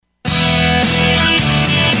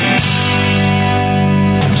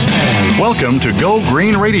Welcome to Go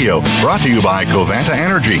Green Radio, brought to you by Covanta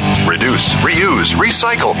Energy. Reduce, reuse,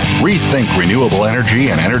 recycle. Rethink renewable energy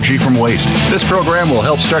and energy from waste. This program will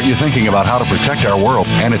help start you thinking about how to protect our world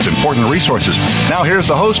and its important resources. Now here's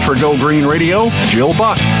the host for Go Green Radio, Jill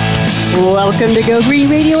Buck. Welcome to Go Green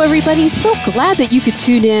Radio, everybody. So glad that you could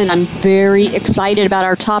tune in. I'm very excited about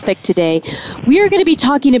our topic today. We are going to be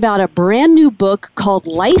talking about a brand new book called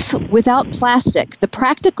Life Without Plastic, the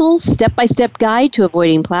practical step-by-step guide to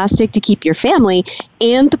avoiding plastic to keep your family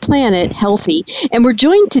and the planet healthy. And we're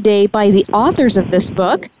joined today by the authors of this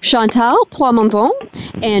book, Chantal Plamondon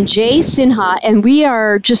and Jay Sinha. And we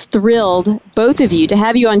are just thrilled, both of you, to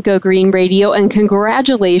have you on Go Green Radio. And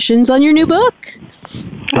congratulations on your new book.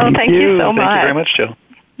 Well, thank you so much. Thank you very much, Jill.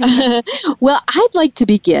 Well, I'd like to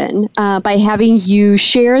begin by having you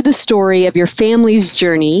share the story of your family's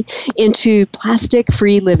journey into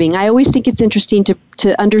plastic-free living. I always think it's interesting to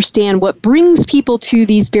understand what brings people to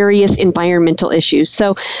these various environmental issues.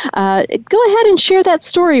 So go ahead and share that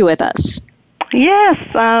story with us. Yes,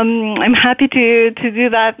 I'm happy to do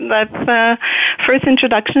that. That's first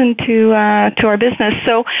introduction to our business.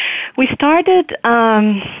 So we started.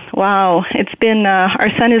 It's been our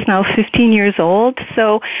son is now 15 years old.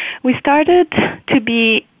 So we started to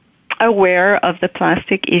be aware of the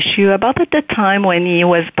plastic issue about at the time when he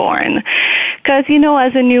was born, because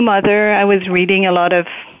as a new mother, I was reading a lot of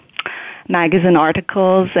magazine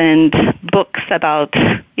articles and books about,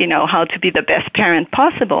 how to be the best parent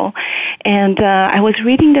possible. And I was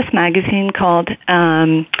reading this magazine called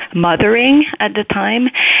Mothering at the time.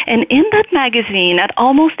 And in that magazine, at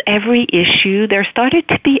almost every issue, there started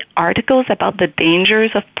to be articles about the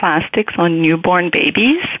dangers of plastics on newborn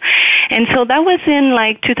babies. And so that was in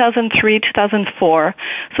 2003, 2004.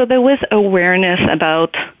 So there was awareness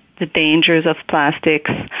about the dangers of plastics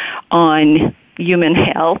on human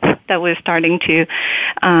health that was starting to,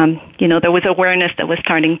 there was awareness that was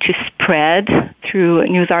starting to spread through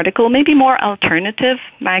news article, maybe more alternative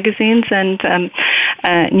magazines and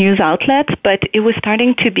news outlets, but it was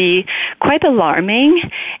starting to be quite alarming.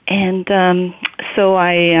 And so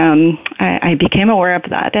I became aware of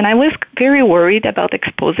that. And I was very worried about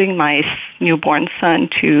exposing my newborn son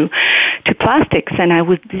to plastics. And I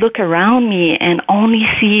would look around me and only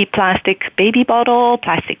see plastic baby bottle,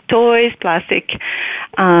 plastic toys, plastic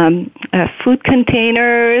food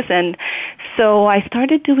containers. And so I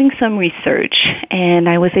started doing some research, and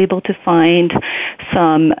I was able to find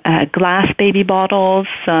some glass baby bottles,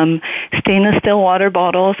 some stainless steel water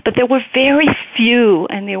bottles, but there were very few,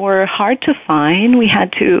 and they were hard to find. I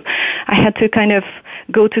had to kind of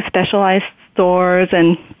go to specialized stores,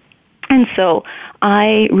 and so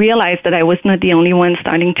I realized that I was not the only one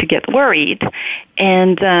starting to get worried.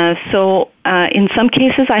 And so in some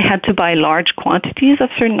cases, I had to buy large quantities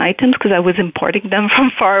of certain items because I was importing them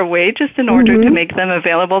from far away just in order to make them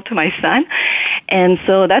available to my son. And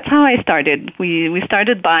so that's how I started. We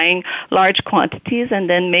started buying large quantities and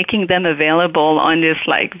then making them available on this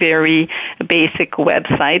very basic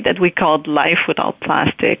website that we called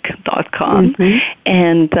lifewithoutplastic.com.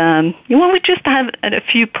 And we just had a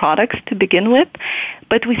few products to begin with,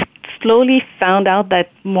 but we slowly found out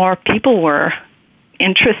that more people were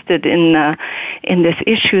interested in this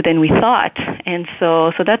issue than we thought, and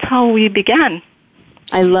so that's how we began.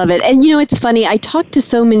 I love it. And it's funny, I talk to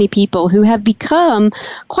so many people who have become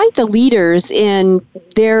quite the leaders in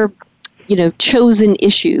their chosen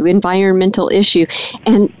issue, environmental issue.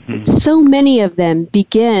 And so many of them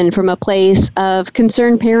begin from a place of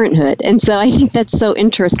concerned parenthood. And so I think that's so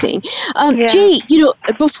interesting. Jay,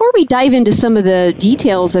 before we dive into some of the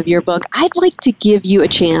details of your book, I'd like to give you a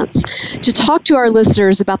chance to talk to our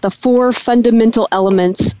listeners about the 4 fundamental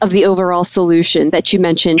elements of the overall solution that you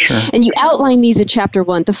mentioned. Sure. And you outline these in Chapter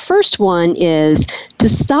 1. The first one is to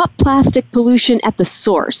stop plastic pollution at the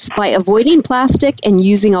source by avoiding plastic and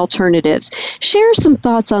using alternatives. Share some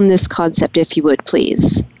thoughts on this concept, if you would,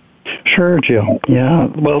 please. Sure, Jill. Yeah.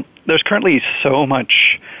 Well, there's currently so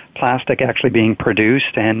much plastic actually being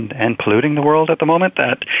produced and polluting the world at the moment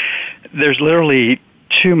that there's literally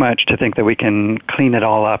too much to think that we can clean it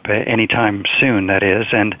all up anytime soon, that is,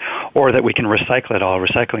 or that we can recycle it all.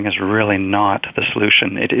 Recycling is really not the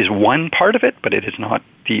solution. It is one part of it, but it is not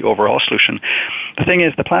the overall solution. The thing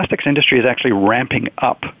is, the plastics industry is actually ramping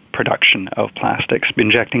up production of plastics,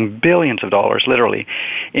 injecting billions of dollars, literally,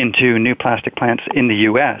 into new plastic plants in the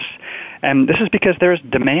U.S., and this is because there's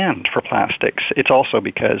demand for plastics. It's also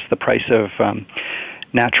because the price of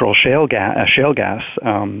natural natural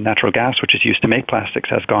gas, which is used to make plastics,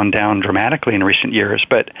 has gone down dramatically in recent years.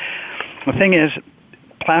 But the thing is,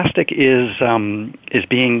 plastic is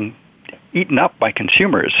being eaten up by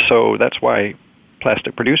consumers, so that's why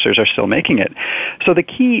plastic producers are still making it. So the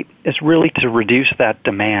key is really to reduce that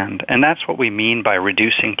demand, and that's what we mean by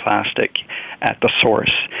reducing plastic at the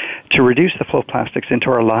source, to reduce the flow of plastics into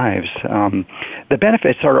our lives. The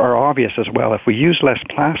benefits are obvious as well. If we use less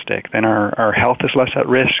plastic, then our health is less at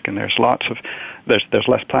risk, and there's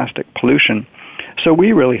less plastic pollution. So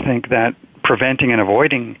we really think that preventing and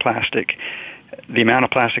avoiding plastic, the amount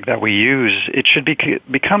of plastic that we use, it should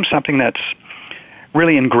become something that's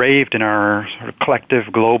really engraved in our sort of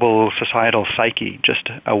collective global societal psyche, just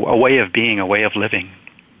a way of being, a way of living.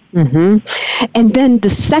 Mm-hmm. And then the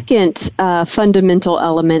second fundamental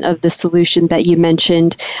element of the solution that you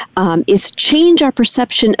mentioned is change our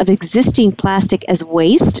perception of existing plastic as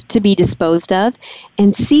waste to be disposed of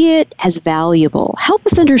and see it as valuable. Help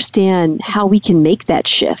us understand how we can make that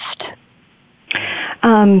shift.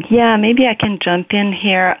 Maybe I can jump in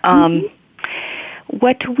here.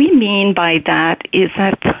 What we mean by that is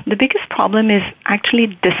that the biggest problem is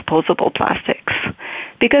actually disposable plastics,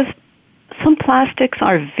 because some plastics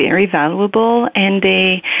are very valuable and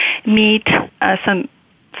they meet some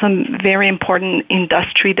very important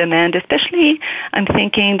industry demand, especially I'm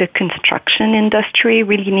thinking the construction industry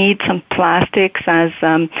really needs some plastics as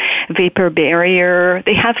vapor barrier.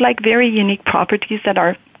 They have like very unique properties that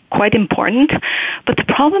are quite important. But the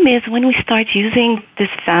problem is when we start using this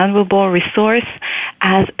valuable resource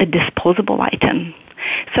as a disposable item.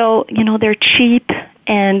 So, they're cheap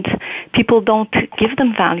and people don't give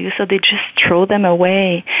them value, so they just throw them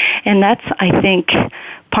away. And that's, I think,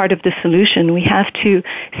 part of the solution. We have to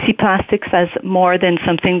see plastics as more than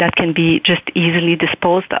something that can be just easily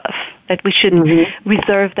disposed of, that we should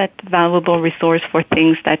reserve that valuable resource for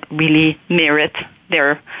things that really merit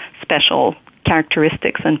their special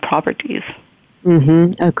characteristics and properties.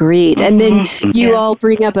 Agreed. And then you all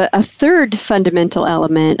bring up a third fundamental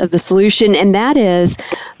element of the solution, and that is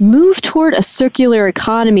move toward a circular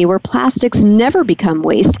economy where plastics never become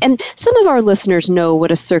waste. And some of our listeners know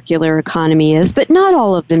what a circular economy is, but not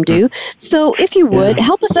all of them do. So if you would,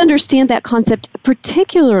 help us understand that concept,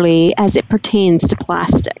 particularly as it pertains to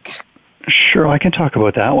plastic. Sure, I can talk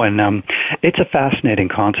about that one. It's a fascinating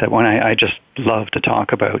concept, one I just love to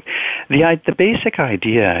talk about. The basic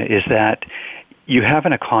idea is that you have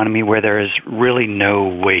an economy where there is really no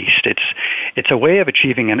waste. It's a way of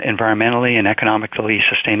achieving an environmentally and economically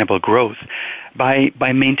sustainable growth by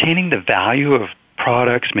maintaining the value of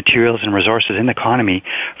products, materials, and resources in the economy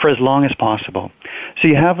for as long as possible. So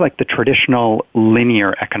you have like the traditional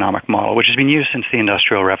linear economic model, which has been used since the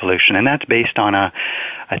Industrial Revolution, and that's based on a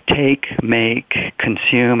take, make,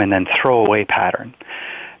 consume, and then throw away pattern.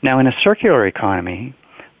 Now, in a circular economy,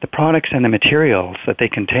 the products and the materials that they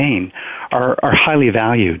contain are highly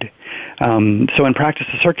valued. So in practice,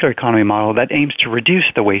 the circular economy model that aims to reduce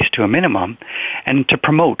the waste to a minimum and to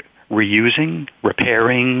promote reusing,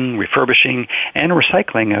 repairing, refurbishing, and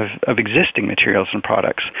recycling of existing materials and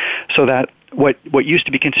products, so that what used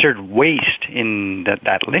to be considered waste in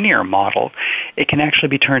that linear model, it can actually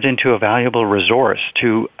be turned into a valuable resource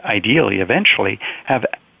to ideally, eventually, have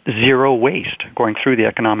zero waste going through the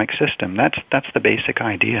economic system. That's the basic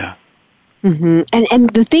idea. And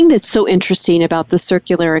the thing that's so interesting about the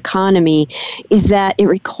circular economy is that it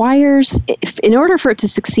requires, in order for it to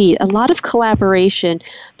succeed, a lot of collaboration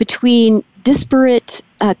between disparate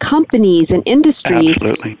companies and industries.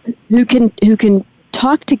 Absolutely. who can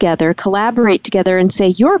talk together, collaborate together, and say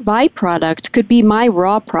your byproduct could be my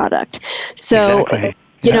raw product. So, exactly.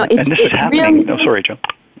 It's and this is happening. really, Sorry, Joe.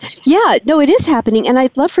 Yeah, no, it is happening, and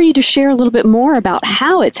I'd love for you to share a little bit more about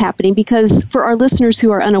how it's happening, because for our listeners who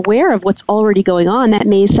are unaware of what's already going on, that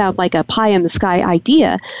may sound like a pie-in-the-sky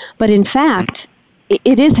idea, but in fact,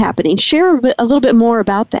 it is happening. Share a little bit more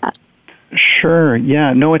about that. Sure.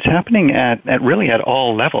 Yeah. No, it's happening at really at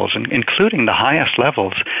all levels, including the highest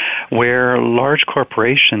levels, where large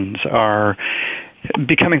corporations are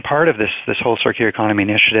becoming part of this whole circular economy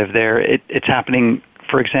initiative. It's happening.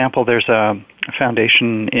 For example, there's a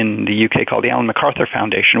foundation in the UK called the Ellen MacArthur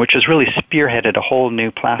Foundation, which has really spearheaded a whole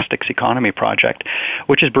new plastics economy project,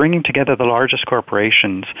 which is bringing together the largest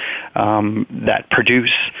corporations that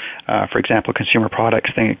produce, for example, consumer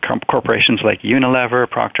products, corporations like Unilever,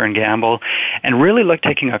 Procter & Gamble, and really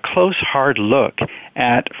taking a close, hard look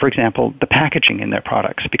at, for example, the packaging in their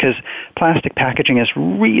products, because plastic packaging is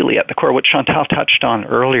really at the core. What Chantal touched on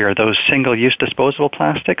earlier, those single-use disposable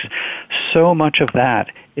plastics, so much of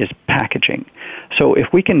that is packaging. So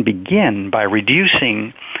if we can begin by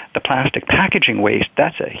reducing the plastic packaging waste,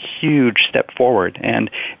 that's a huge step forward. And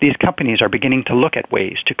these companies are beginning to look at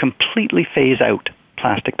ways to completely phase out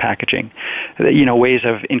plastic packaging. Ways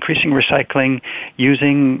of increasing recycling,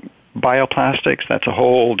 using bioplastics. That's a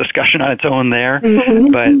whole discussion on its own there.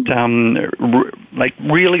 But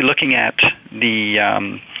really looking at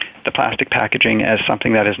the plastic packaging as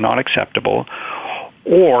something that is not acceptable,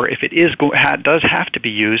 or if it does have to be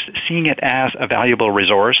used, seeing it as a valuable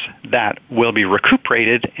resource that will be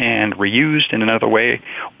recuperated and reused in another way,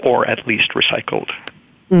 or at least recycled.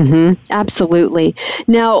 Absolutely.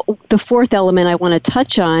 Now, the fourth element I want to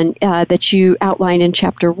touch on that you outlined in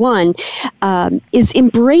Chapter 1 is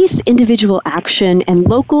embrace individual action and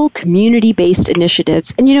local community-based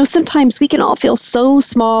initiatives. And, sometimes we can all feel so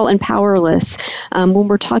small and powerless when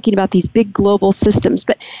we're talking about these big global systems.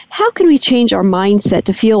 But how can we change our mindset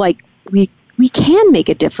to feel like we can make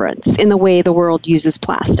a difference in the way the world uses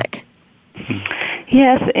plastic?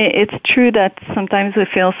 Yes, it's true that sometimes we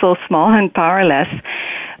feel so small and powerless.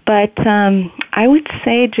 But I would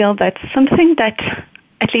say, Jill, that something that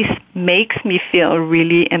at least makes me feel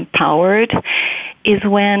really empowered is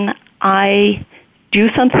when I do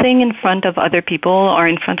something in front of other people or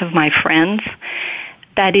in front of my friends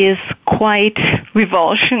that is quite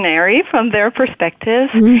revolutionary from their perspective,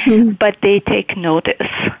 but they take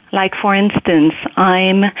notice. Like, for instance,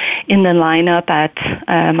 I'm in the lineup at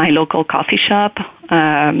my local coffee shop,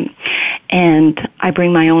 and I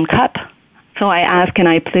bring my own cup. So I ask, can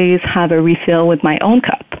I please have a refill with my own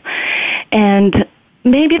cup? And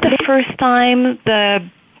maybe the first time the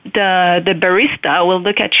barista will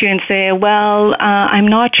look at you and say, well, I'm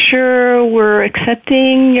not sure we're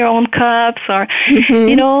accepting your own cups, or,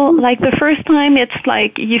 like the first time it's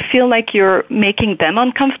like you feel like you're making them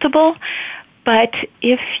uncomfortable. But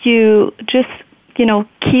if you just,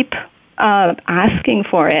 keep asking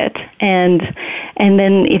for it, and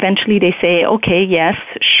then eventually they say, okay, yes,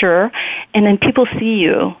 sure, and then people see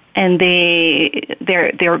you, and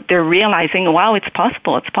they're realizing, wow, it's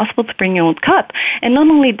possible to bring your own cup. And not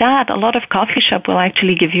only that, a lot of coffee shop will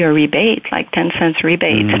actually give you a rebate, like 10 cents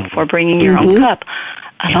rebate for bringing your own cup.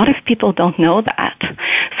 A lot of people don't know that.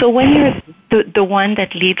 So when you're the one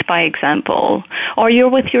that leads by example, or you're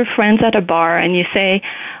with your friends at a bar and you say,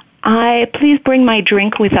 please bring my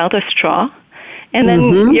drink without a straw. And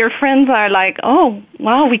then your friends are like, oh,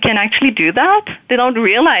 wow, we can actually do that? They don't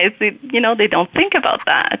realize, they don't think about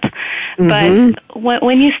that. But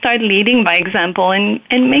when you start leading by example and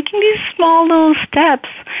making these small little steps,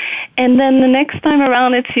 and then the next time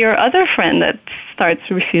around it's your other friend that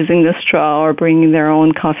starts refusing the straw or bringing their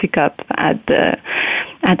own coffee cup at the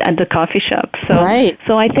coffee shop. So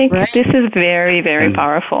I think this is very, very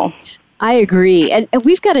powerful. I agree. And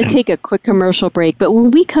we've got to take a quick commercial break. But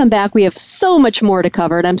when we come back, we have so much more to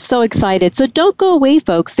cover. And I'm so excited. So don't go away,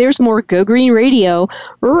 folks. There's more Go Green Radio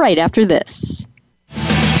right after this.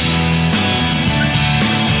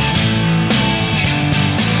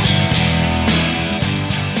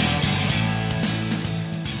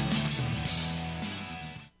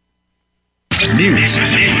 News,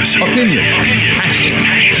 opinion,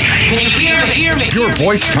 Hear me. Your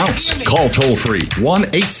voice counts. Call toll free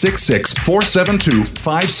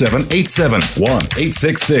 1-866-472-5787.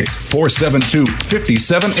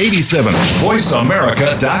 1-866-472-5787.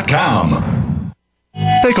 VoiceAmerica.com.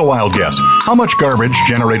 Take a wild guess. How much garbage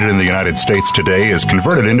generated in the United States today is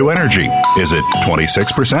converted into energy? Is it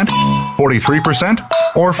 26%, 43%,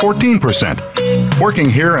 or 14%? Working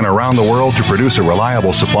here and around the world to produce a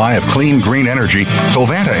reliable supply of clean, green energy,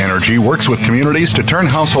 Covanta Energy works with communities to turn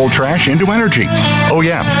household trash into energy. Oh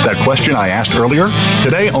yeah, that question I asked earlier?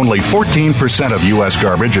 Today, only 14% of U.S.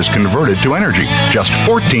 garbage is converted to energy. Just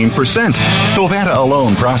 14%. Covanta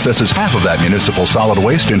alone processes half of that municipal solid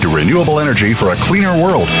waste into renewable energy for a cleaner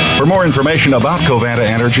world. For more information about Covanta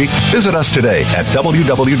Energy, visit us today at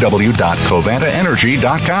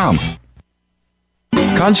www.covantaenergy.com.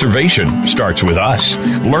 Conservation starts with us.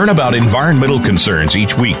 Learn about environmental concerns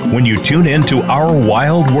each week when you tune in to Our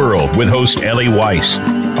Wild World with host Ellie Weiss.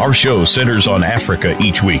 Our show centers on Africa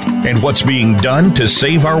each week and what's being done to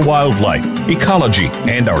save our wildlife, ecology,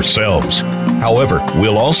 and ourselves. However,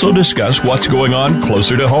 we'll also discuss what's going on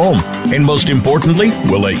closer to home. And most importantly,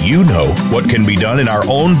 we'll let you know what can be done in our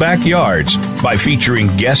own backyards by featuring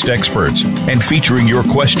guest experts and featuring your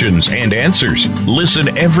questions and answers.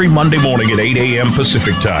 Listen every Monday morning at 8 a.m.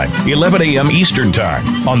 Pacific Time, 11 a.m. Eastern Time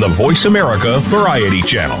on the Voice America Variety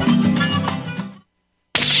Channel.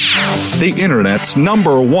 The Internet's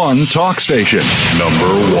 #1 talk station.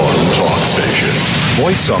 #1 talk station.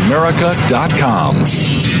 VoiceAmerica.com.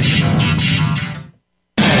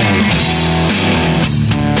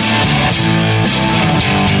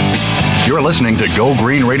 You're You're listening to Go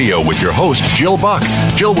Green Radio with your host, Jill Buck.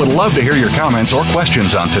 Jill would love to hear your comments or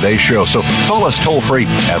questions on today's show, so call us toll-free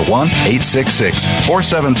at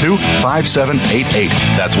 1-866-472-5788.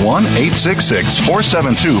 That's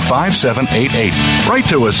 1-866-472-5788. Write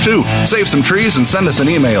to us, too. Save some trees and send us an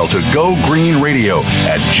email to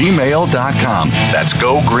gogreenradio@gmail.com. That's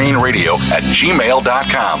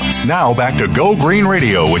gogreenradio@gmail.com. Now back to Go Green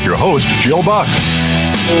Radio with your host, Jill Buck.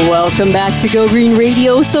 Welcome back to Go Green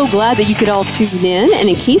Radio. So glad that you could all tune in. And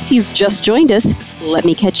in case you've just joined us, let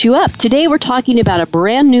me catch you up. Today we're talking about a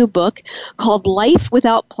brand new book called Life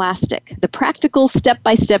Without Plastic, the practical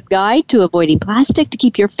step-by-step guide to avoiding plastic to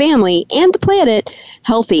keep your family and the planet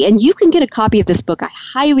healthy. And you can get a copy of this book. I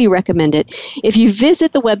highly recommend it. If you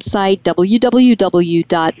visit the website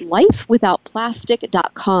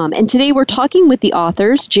www.lifewithoutplastic.com. And today we're talking with the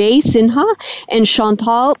authors, Jay Sinha and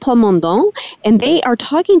Chantal Plamondon, and they are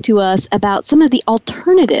talking to us about some of the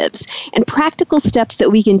alternatives and practical steps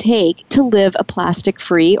that we can take to live a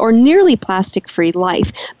plastic-free or nearly plastic-free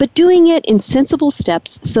life, but doing it in sensible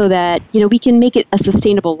steps so that, we can make it a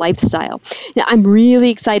sustainable lifestyle. Now, I'm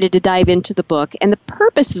really excited to dive into the book, and the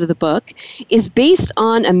purpose of the book is based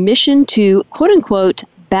on a mission to, quote-unquote,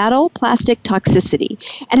 battle plastic toxicity.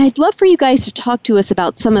 And I'd love for you guys to talk to us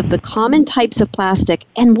about some of the common types of plastic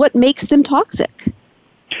and what makes them toxic.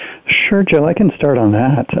 Sure, Jill, I can start on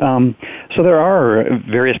that. So there are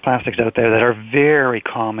various plastics out there that are very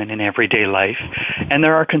common in everyday life, and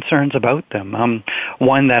there are concerns about them.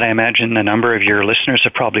 One that I imagine a number of your listeners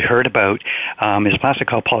have probably heard about is a plastic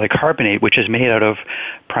called polycarbonate, which is made out of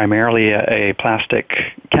primarily a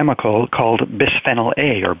plastic chemical called bisphenol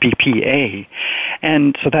A, or BPA.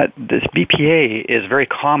 And so that this BPA is very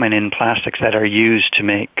common in plastics that are used to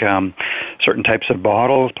make certain types of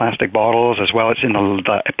bottles, plastic bottles, as well as in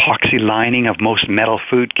the epoxy lining of most metal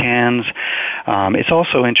food cans. It's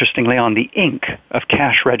also, interestingly, on the ink of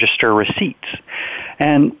cash register receipts.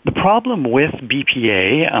 And the problem with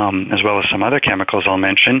BPA, as well as some other chemicals I'll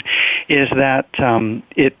mention, is that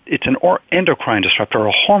it's an endocrine disruptor or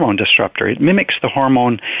a hormone disruptor. It mimics the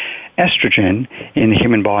hormone estrogen in the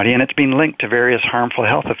human body, and it's been linked to various harmful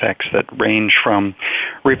health effects that range from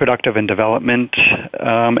reproductive and development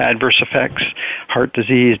adverse effects, heart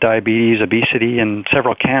disease, diabetes, obesity, and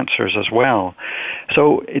several cancers as well.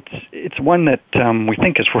 So it's one that we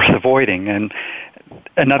think is worth avoiding. And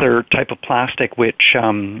another type of plastic which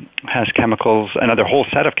has chemicals, another whole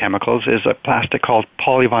set of chemicals, is a plastic called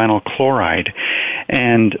polyvinyl chloride.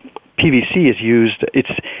 And PVC is used,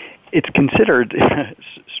 it's considered,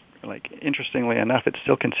 interestingly enough, it's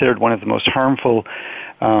still considered one of the most harmful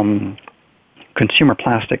consumer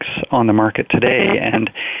plastics on the market today, and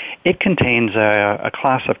it contains a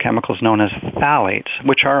class of chemicals known as phthalates,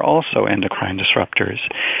 which are also endocrine disruptors.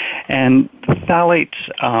 And phthalates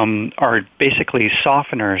are basically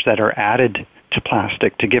softeners that are added to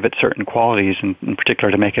plastic to give it certain qualities, and in particular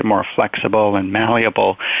to make it more flexible and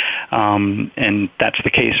malleable. And that's the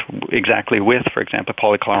case exactly with, for example,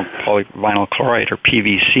 polyvinyl chloride, or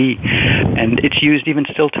PVC. And it's used even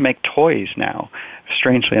still to make toys now,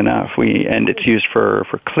 strangely enough. And it's used for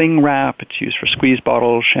cling wrap, it's used for squeeze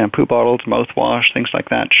bottles, shampoo bottles, mouthwash, things like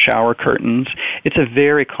that, shower curtains. It's a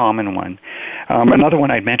very common one. Another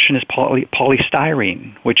one I'd mention is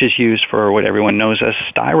polystyrene, which is used for what everyone knows as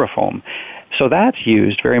styrofoam. So that's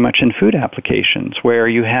used very much in food applications, where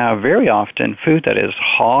you have very often food that is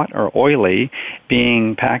hot or oily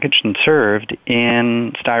being packaged and served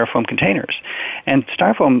in styrofoam containers. And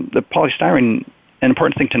styrofoam, the polystyrene, an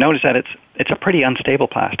important thing to note is that it's a pretty unstable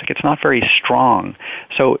plastic. It's not very strong,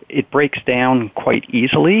 so it breaks down quite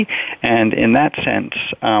easily. And in that sense,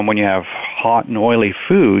 when you have hot and oily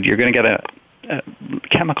food, you're going to get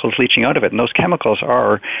chemicals leaching out of it, and those chemicals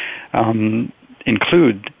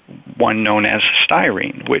include one known as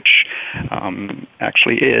styrene, which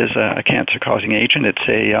actually is a cancer-causing agent. It's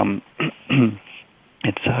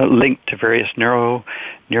it's linked to various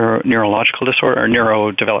neurological disorder or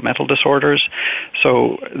neurodevelopmental disorders.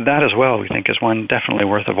 So that as well, we think, is one definitely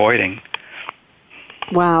worth avoiding.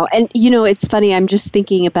 Wow. And, it's funny. I'm just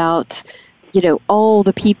thinking about, all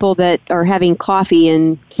the people that are having coffee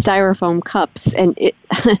in styrofoam cups, and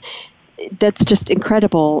that's just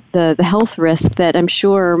incredible, the health risk that I'm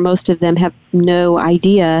sure most of them have no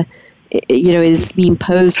idea, is being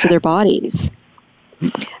posed to their bodies.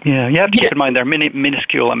 Yeah, you have to keep in mind they're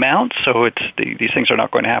minuscule amounts, so these things are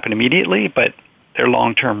not going to happen immediately, but they're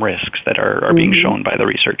long-term risks that are being shown by the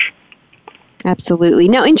research. Absolutely.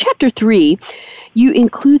 Now, in Chapter 3, you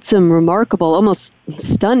include some remarkable, almost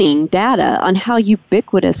stunning data on how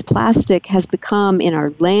ubiquitous plastic has become in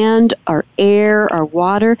our land, our air, our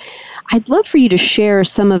water. I'd love for you to share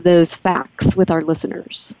some of those facts with our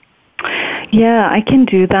listeners. Yeah, I can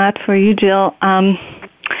do that for you, Jill.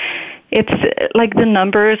 It's like the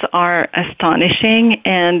numbers are astonishing,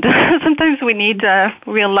 and sometimes we need a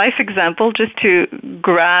real-life example just to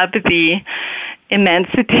grab the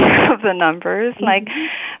immensity of the numbers. Like,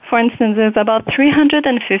 for instance, there's about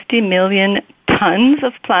 350 million tons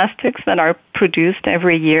of plastics that are produced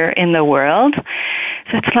every year in the world.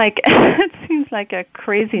 So it's like, it seems like a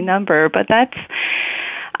crazy number, but that's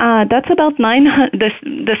about 900,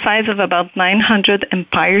 the size of about 900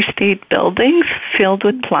 Empire State Buildings filled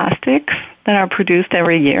with plastics that are produced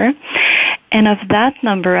every year. And of that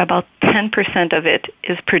number, about 10% of it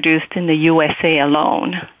is produced in the USA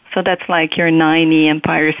alone. So that's like your 90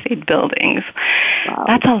 Empire State Buildings. Wow.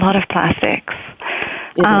 That's a lot of plastics.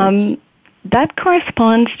 That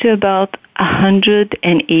corresponds to about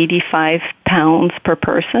 185 pounds per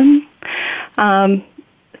person.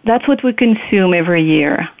 That's what we consume every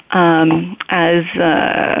year as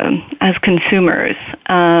consumers.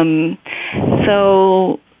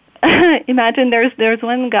 So imagine there's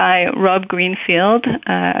one guy, Rob Greenfield,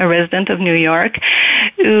 a resident of New York,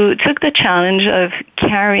 who took the challenge of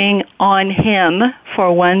carrying on him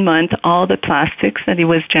for 1 month all the plastics that he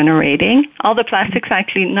was generating. All the plastics,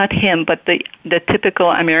 actually, not him, but the typical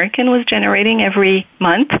American was generating every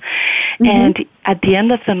month. Mm-hmm. And at the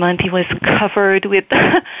end of the month, he was covered with,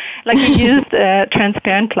 like he used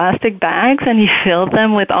transparent plastic bags, and he filled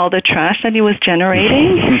them with all the trash that he was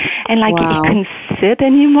generating. And like he couldn't sit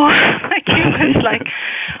anymore. Like he was like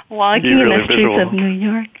walking in the streets of New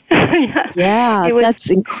York. Yeah, that's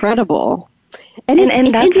incredible. And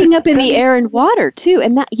it's ending up in the air and water, too.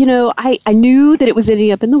 And that, I knew that it was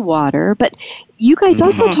ending up in the water, but you guys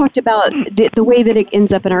also talked about the way that it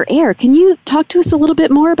ends up in our air. Can you talk to us a little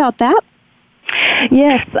bit more about that?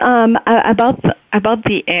 Yes, about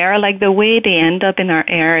the air, like the way they end up in our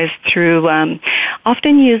air is through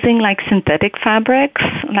often using like synthetic fabrics,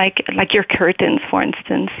 like your curtains, for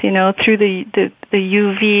instance, through the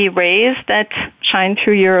UV rays that shine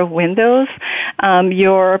through your windows,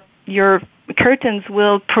 your curtains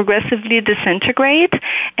will progressively disintegrate,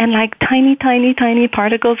 and like tiny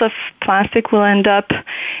particles of plastic will end up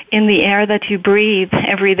in the air that you breathe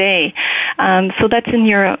every day. So that's in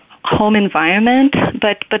your home environment,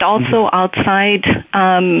 but also outside.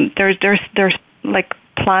 There's like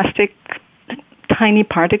plastic tiny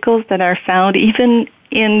particles that are found even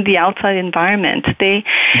in the outside environment.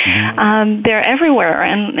 They're everywhere,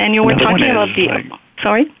 and you were talking about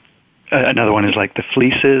sorry. Another one is like the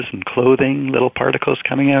fleeces and clothing, little particles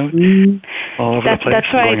coming out all over the place,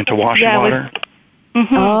 that's right. Going into washing water.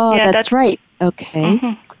 Oh, that's right.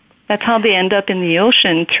 Okay. That's how they end up in the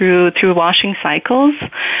ocean through washing cycles.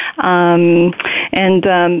 They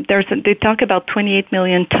talk about 28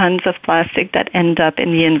 million tons of plastic that end up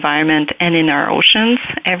in the environment and in our oceans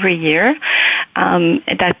every year.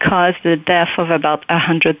 That cause the death of about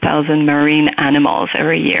 100,000 marine animals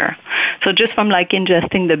every year. So just from like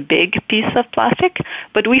ingesting the big piece of plastic,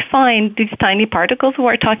 but we find these tiny particles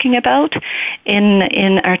we're talking about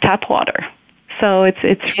in our tap water. So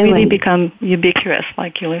it's really become ubiquitous,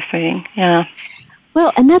 like you were saying. Yeah.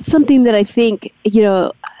 Well, and that's something that I think,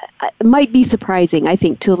 might be surprising, I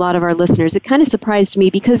think, to a lot of our listeners. It kind of surprised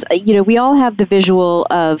me because, we all have the visual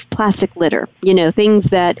of plastic litter,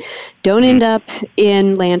 things that don't end up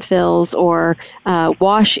in landfills or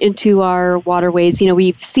wash into our waterways.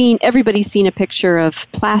 Everybody's seen a picture of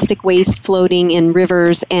plastic waste floating in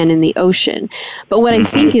rivers and in the ocean. But what I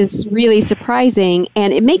think is really surprising,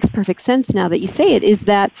 and it makes perfect sense now that you say it, is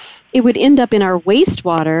that it would end up in our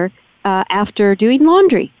wastewater after doing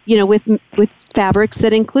laundry, with fabrics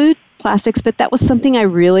that include plastics, but that was something I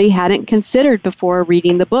really hadn't considered before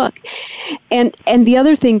reading the book. And the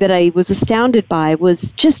other thing that I was astounded by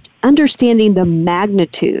was just understanding the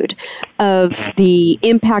magnitude of the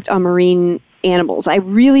impact on marine animals. I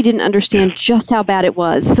really didn't understand just how bad it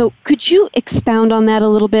was. So could you expound on that a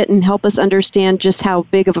little bit and help us understand just how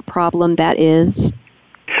big of a problem that is?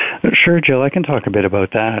 Sure, Jill, I can talk a bit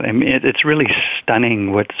about that. I mean, it's really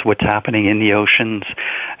stunning what's happening in the oceans,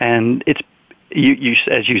 and it's you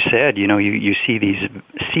as you said, you see these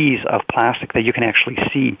seas of plastic that you can actually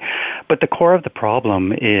see But the core of the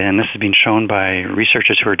problem, and this has been shown by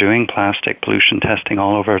researchers who are doing plastic pollution testing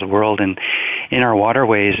all over the world and in our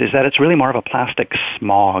waterways, is that it's really more of a plastic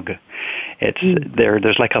smog.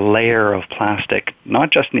 There's like a layer of plastic,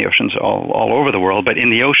 not just in the oceans all over the world, but in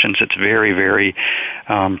the oceans it's very, very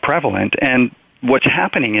prevalent. And what's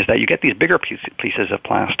happening is that you get these bigger pieces of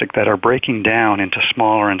plastic that are breaking down into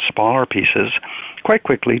smaller and smaller pieces quite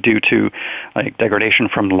quickly due to like degradation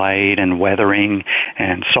from light and weathering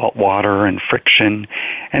and salt water and friction.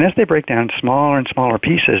 And as they break down into smaller and smaller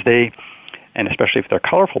pieces, and especially if they're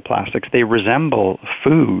colorful plastics, they resemble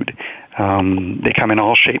food. They come in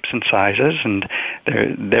all shapes and sizes, and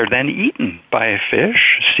they're then eaten by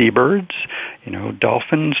fish, seabirds,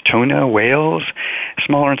 dolphins, tuna, whales,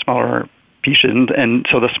 smaller and smaller pieces. And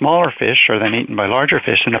so the smaller fish are then eaten by larger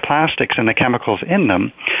fish, and the plastics and the chemicals in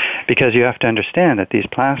them, because you have to understand that these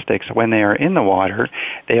plastics, when they are in the water,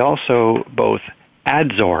 they also both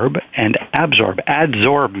adsorb and absorb.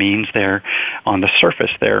 Adsorb means they're on the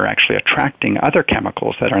surface. They're actually attracting other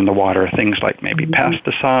chemicals that are in the water, things like maybe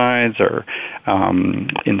pesticides or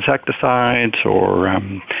insecticides or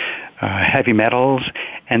heavy metals,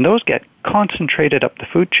 and those get concentrated up the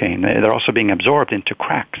food chain. They're also being absorbed into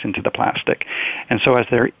cracks into the plastic. And so as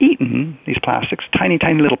they're eaten, these plastics, tiny,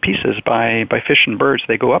 tiny little pieces by fish and birds,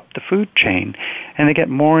 they go up the food chain and they get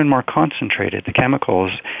more and more concentrated, the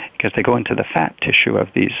chemicals, because they go into the fat tissue of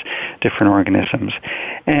these different organisms.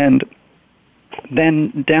 And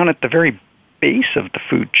then down at the very base of the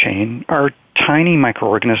food chain are tiny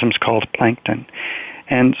microorganisms called plankton.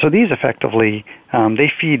 And so these effectively,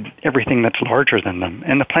 they feed everything that's larger than them.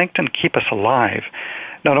 And the plankton keep us alive,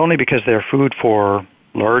 not only because they're food for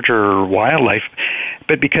larger wildlife,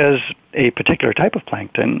 but because a particular type of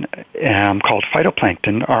plankton called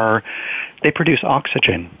phytoplankton they produce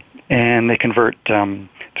oxygen, and they convert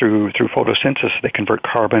through photosynthesis. They convert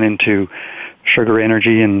carbon into sugar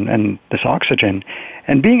energy and this oxygen.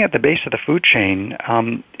 And being at the base of the food chain,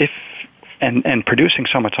 and producing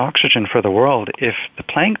so much oxygen for the world, if the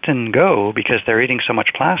plankton go because they're eating so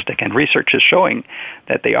much plastic, and research is showing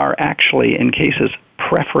that they are actually, in cases,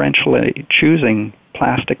 preferentially choosing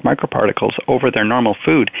plastic microparticles over their normal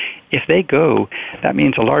food, if they go, that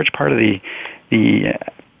means a large part of the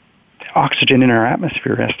oxygen in our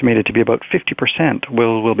atmosphere, estimated to be about 50%,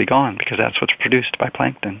 will be gone, because that's what's produced by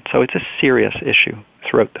plankton. So it's a serious issue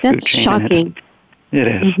throughout the food chain. That's shocking. It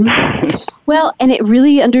is. Mm-hmm. Well, and it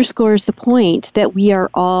really underscores the point that we are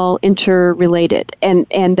all interrelated, and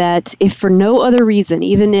that if for no other reason,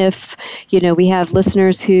 even if, we have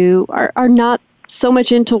listeners who are not so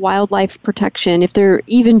much into wildlife protection, if they're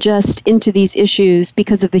even just into these issues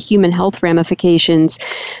because of the human health ramifications,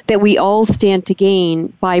 that we all stand to gain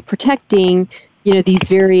by protecting these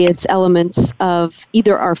various elements of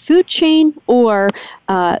either our food chain or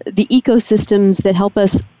the ecosystems that help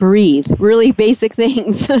us breathe, really basic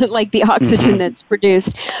things like the oxygen that's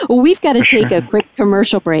produced. Well, we've got to take a quick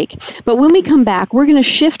commercial break. But when we come back, we're going to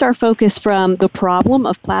shift our focus from the problem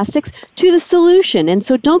of plastics to the solution. And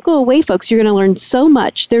so don't go away, folks. You're going to learn so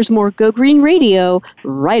much. There's more Go Green Radio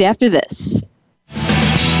right after this.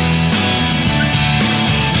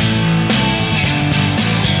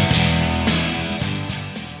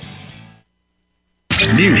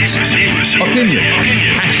 News, opinion,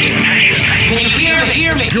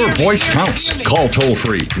 hear me. Your voice counts. Call toll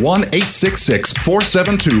free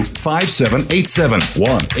 1-866-472-5787.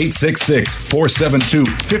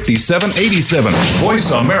 1-866-472-5787.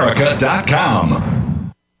 VoiceAmerica.com.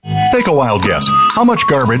 Take a wild guess. How much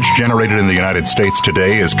garbage generated in the United States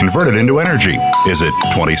today is converted into energy? Is it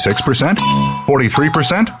 26%,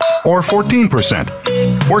 43%, or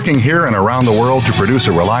 14%? Working here and around the world to produce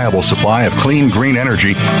a reliable supply of clean, green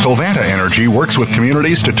energy, Covanta Energy works with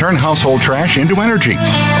communities to turn household trash into energy.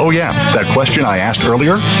 Oh yeah, that question I asked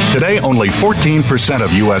earlier? Today, only 14%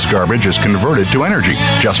 of U.S. garbage is converted to energy.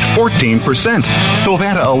 Just 14%.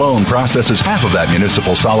 Covanta alone processes half of that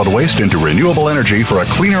municipal solid waste into renewable energy for a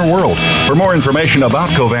cleaner world. For more information about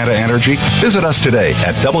Covanta Energy, visit us today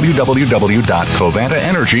at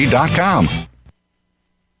www.covantaenergy.com.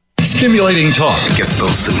 Stimulating talk Gets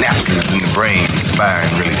those synapses in the brain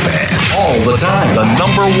firing really fast. all the time. The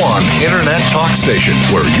 #1 internet talk station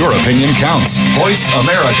where your opinion counts.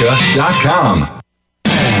 VoiceAmerica.com.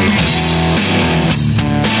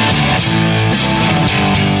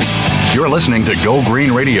 You're listening to Go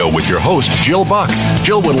Green Radio with your host, Jill Buck.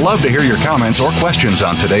 Jill would love to hear your comments or questions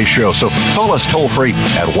on today's show, so call us toll-free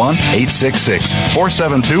at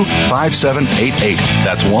 1-866-472-5788.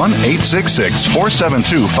 That's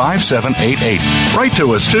 1-866-472-5788. Write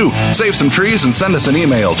to us, too. Save some trees and send us an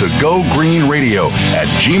email to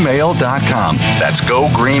gogreenradio@gmail.com. That's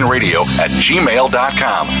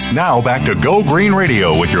gogreenradio@gmail.com. Now back to Go Green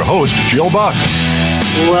Radio with your host, Jill Buck.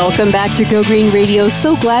 Welcome back to Go Green Radio.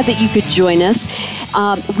 So glad that you could join us.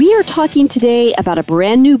 We are talking today about a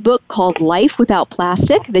brand new book called Life Without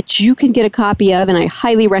Plastic that you can get a copy of, and I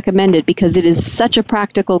highly recommend it because it is such a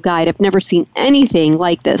practical guide. I've never seen anything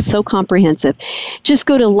like this, so comprehensive. Just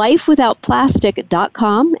go to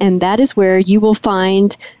lifewithoutplastic.com, and that is where you will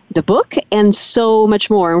find the book and so much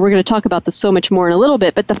more. And we're going to talk about the so much more in a little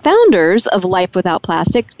bit. But the founders of Life Without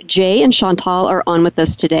Plastic, Jay and Chantal, are on with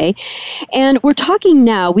us today. And we're talking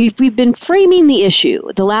now, we've been framing the issue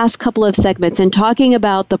the last couple of segments and talking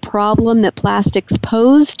about the problem that plastics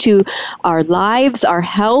pose to our lives, our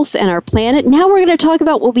health, and our planet. Now we're going to talk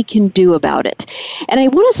about what we can do about it. And I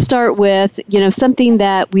want to start with, something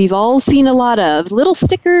that we've all seen a lot of, little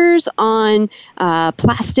stickers on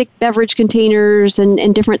plastic beverage containers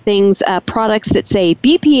and different things, products that say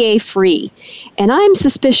BPA free. And I'm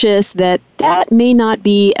suspicious that may not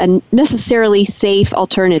be a necessarily safe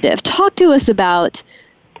alternative. Talk to us about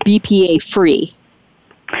BPA free.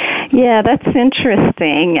 Yeah, that's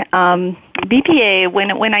interesting. BPA,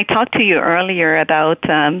 when I talked to you earlier about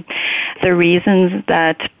the reasons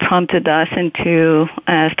that prompted us into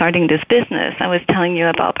starting this business, I was telling you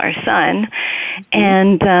about our son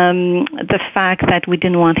and the fact that we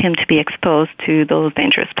didn't want him to be exposed to those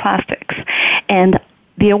dangerous plastics. And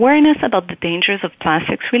the awareness about the dangers of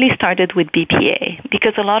plastics really started with BPA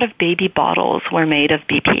because a lot of baby bottles were made of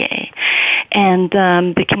BPA. And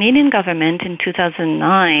the Canadian government in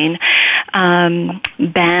 2009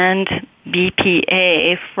 banned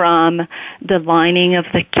BPA from the lining of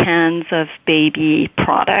the cans of baby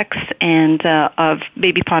products and of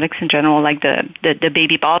baby products in general, like the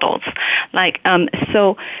baby bottles.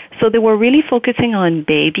 So they were really focusing on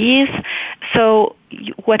babies. So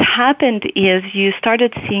what happened is you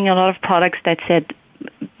started seeing a lot of products that said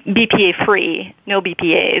BPA free, no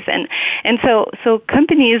BPAs, and so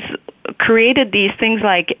companies created these things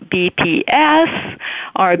like BPS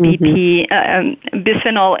or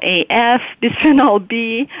bisphenol AF, bisphenol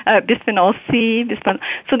B, bisphenol C,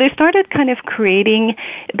 so they started kind of creating,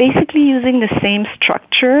 basically using the same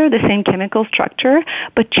structure, the same chemical structure,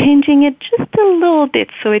 but changing it just a little bit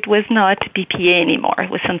so it was not BPA anymore, it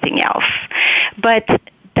was something else. But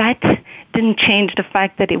that didn't change the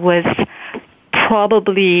fact that it was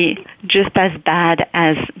probably just as bad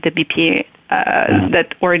as the BPA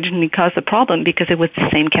that originally caused the problem because it was the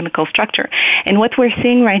same chemical structure. And what we're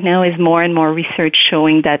seeing right now is more and more research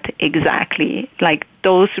showing that exactly, like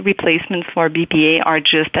those replacements for BPA are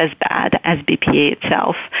just as bad as BPA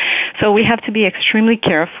itself. So we have to be extremely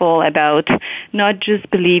careful about not just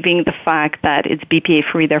believing the fact that it's BPA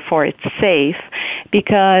free, therefore it's safe,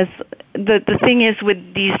 because the thing is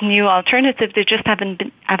with these new alternatives, they just have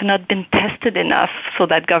not been tested enough so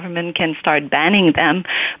that government can start banning them,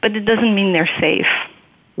 but it doesn't mean they're safe.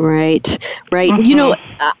 Right. Mm-hmm.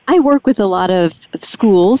 I work with a lot of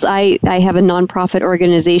schools. I have a nonprofit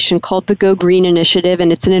organization called the Go Green Initiative,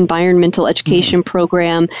 and it's an environmental education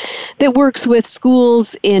program that works with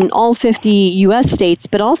schools in all 50 U.S. states,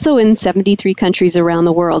 but also in 73 countries around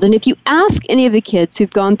the world. And if you ask any of the kids who've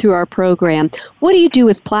gone through our program, what do you do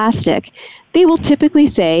with plastic? They will typically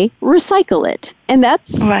say, recycle it. And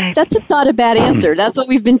that's not a bad answer. That's what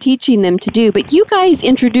we've been teaching them to do. But you guys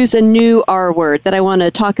introduce a new R word that I want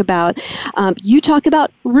to talk about. You talk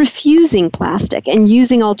about refusing plastic and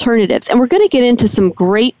using alternatives. And we're going to get into some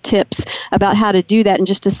great tips about how to do that in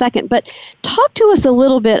just a second. But talk to us a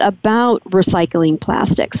little bit about recycling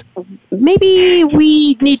plastics. Maybe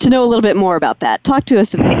we need to know a little bit more about that. Talk to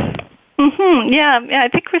us about it. Mm-hmm. Yeah, I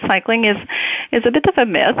think recycling is a bit of a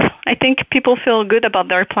myth. I think people feel good about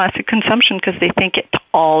their plastic consumption because they think it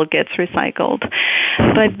all gets recycled.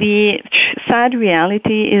 But the sad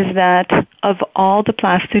reality is that of all the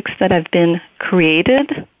plastics that have been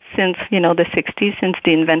created since, the 60s, since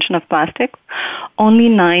the invention of plastic, only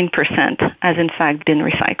 9% has in fact been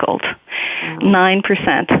recycled.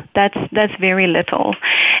 9%. That's very little.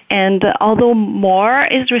 And although more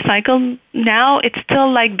is recycled now, it's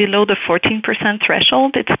still like below the 14%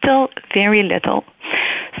 threshold. It's still very little.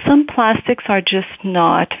 Some plastics are just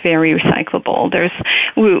not very recyclable.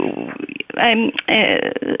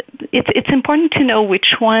 It's important to know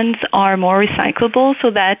which ones are more recyclable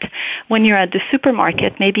so that when you're at the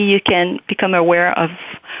supermarket, maybe you can become aware of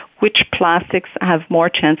which plastics have more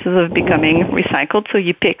chances of becoming recycled. So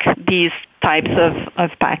you pick these types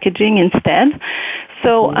of packaging instead.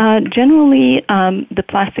 So generally, the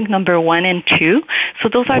plastic number 1 and 2. So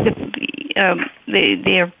those are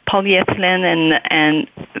they are polyethylene and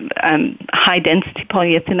high density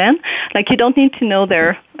polyethylene. Like, you don't need to know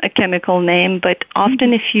their chemical name, but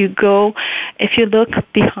often if you look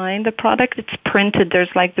behind the product, it's printed. There's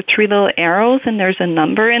like the 3 little arrows, and there's a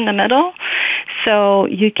number in the middle. So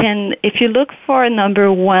you can, if you look for a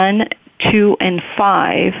number 1, 2, and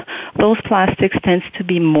 5, those plastics tends to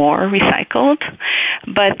be more recycled.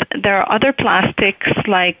 But there are other plastics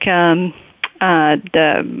like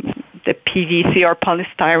the PVC or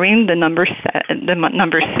polystyrene, the number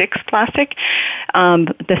 6 plastic,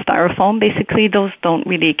 the styrofoam, basically, those don't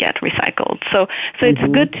really get recycled. So it's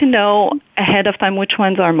good to know ahead of time which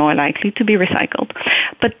ones are more likely to be recycled.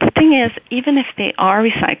 But the thing is, even if they are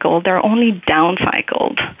recycled, they're only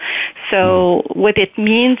downcycled. So what it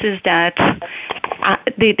means is that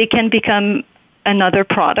they can become another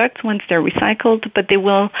product once they're recycled, but they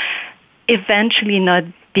will eventually not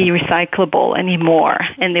be recyclable anymore,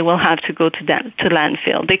 and they will have to go to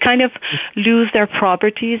landfill. They kind of lose their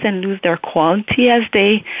properties and lose their quality as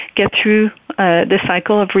they get through the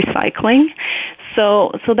cycle of recycling.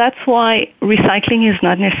 So that's why recycling is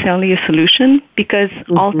not necessarily a solution, because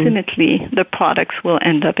ultimately the products will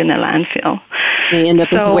end up in a landfill. They end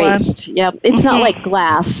up as waste. Yep. It's not like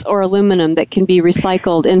glass or aluminum that can be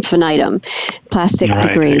recycled infinitum. Plastic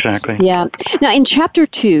degrades. Exactly. Yeah. Now, in Chapter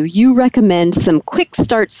 2, you recommend some quick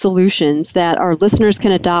start solutions that our listeners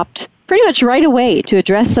can adopt pretty much right away to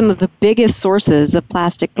address some of the biggest sources of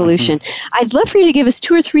plastic pollution. I'd love for you to give us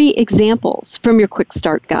 2 or 3 examples from your quick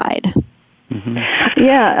start guide.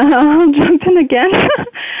 Yeah, I'll jump in again.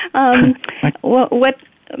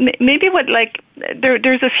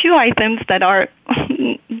 There's a few items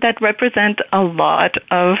that represent a lot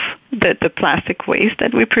of the plastic waste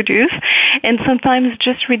that we produce, and sometimes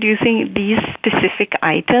just reducing these specific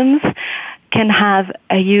items can have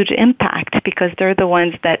a huge impact, because they're the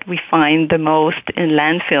ones that we find the most in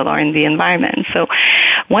landfill or in the environment. So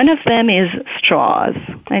one of them is straws,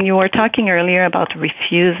 and you were talking earlier about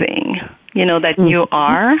refusing. That you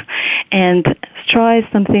are. And straw is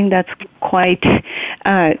something that's quite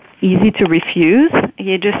easy to refuse.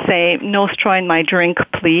 You just say, no straw in my drink,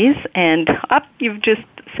 please, and you've just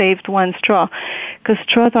saved 1 straw. Because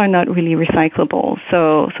straws are not really recyclable,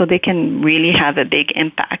 so they can really have a big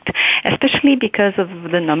impact, especially because of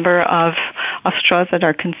the number of straws that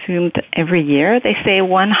are consumed every year. They say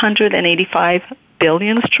 185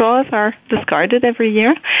 billion straws are discarded every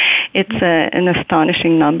year. It's an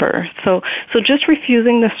astonishing number. So just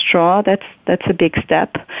refusing the straw, that's a big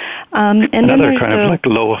step. And another kind of like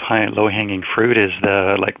low hanging fruit is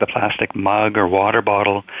the plastic mug or water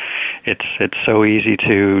bottle. It's so easy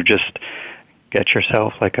to just get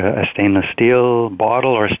yourself like a stainless steel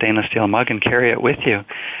bottle or a stainless steel mug and carry it with you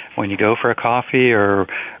when you go for a coffee or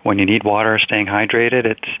when you need water, staying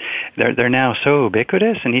hydrated. They're now so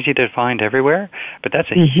ubiquitous and easy to find everywhere, but that's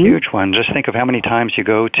a huge one. Just think of how many times you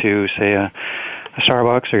go to, say, a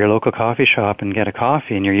Starbucks or your local coffee shop and get a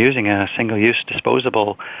coffee, and you're using a single-use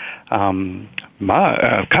disposable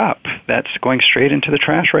cup that's going straight into the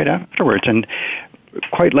trash right afterwards, and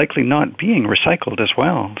quite likely not being recycled as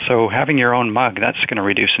well. So having your own mug, that's going to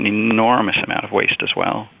reduce an enormous amount of waste as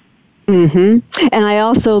well. And I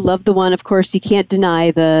also love the one, of course, you can't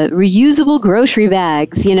deny the reusable grocery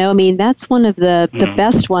bags. That's one of the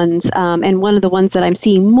best ones, and one of the ones that I'm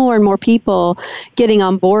seeing more and more people getting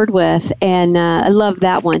on board with, and I love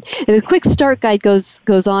that one. And the Quick Start Guide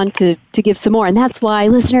goes on to give some more, and that's why,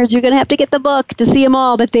 listeners, you're going to have to get the book to see them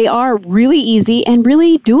all, but they are really easy and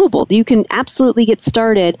really doable. You can absolutely get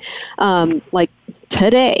started,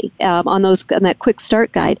 today on that Quick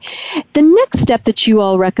Start Guide. The next step that you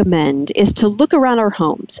all recommend is to look around our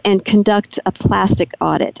homes and conduct a plastic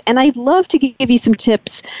audit. And I'd love to give us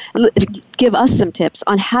some tips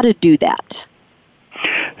on how to do that.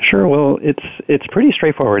 Sure. Well, it's pretty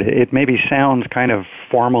straightforward. It maybe sounds kind of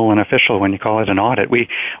formal and official when you call it an audit. We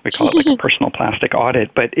call it like a personal plastic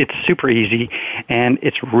audit, but it's super easy and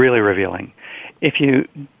it's really revealing. If you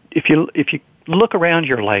look around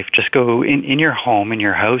your life, just go in your home, in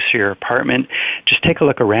your house, your apartment, just take a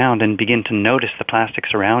look around and begin to notice the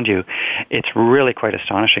plastics around you. It's really quite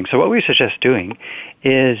astonishing. So what we suggest doing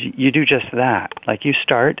is you do just that. Like, you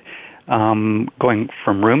start going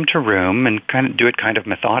from room to room and do it kind of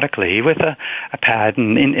methodically with a pad.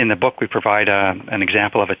 And in the book, we provide an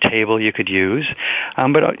example of a table you could use.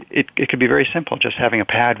 But it could be very simple, just having a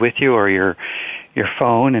pad with you or your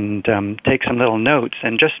phone, and take some little notes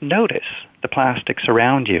and just notice the plastics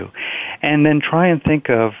around you. And then try and think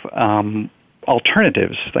of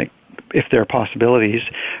alternatives, like if there are possibilities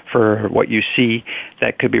for what you see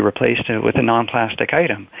that could be replaced with a non-plastic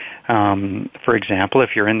item. For example,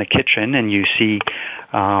 if you're in the kitchen and you see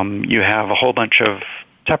you have a whole bunch of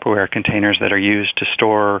Tupperware containers that are used to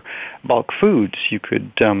store bulk foods, you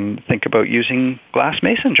could think about using glass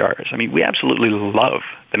mason jars. I mean, we absolutely love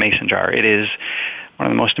the mason jar. It is one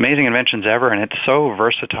of the most amazing inventions ever, and it's so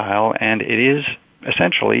versatile, and it is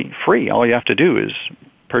essentially free. All you have to do is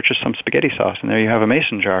purchase some spaghetti sauce, and there you have a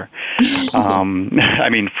mason jar. I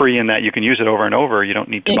mean, free in that you can use it over and over. You don't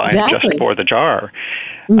need to buy it just for the jar.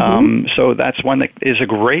 So that's one that is a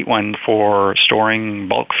great one for storing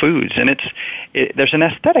bulk foods. And there's an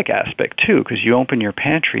aesthetic aspect, too, because you open your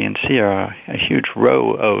pantry and see a huge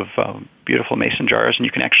row of beautiful mason jars, and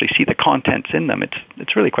you can actually see the contents in them.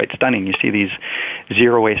 It's really quite stunning. You see these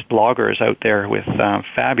zero-waste bloggers out there with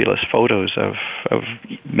fabulous photos of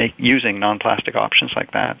using non-plastic options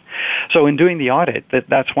like that. So in doing the audit,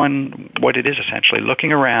 that's what it is essentially,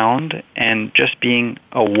 looking around and just being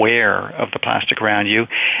aware of the plastic around you,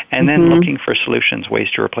 and then looking for solutions,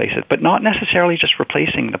 ways to replace it, but not necessarily just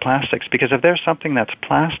replacing the plastics, because if there's something that's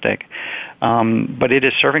plastic, but it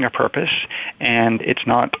is serving a purpose and it's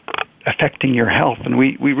not affecting your health, and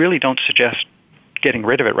we really don't suggest getting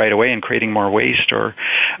rid of it right away and creating more waste, or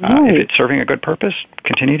if it's serving a good purpose,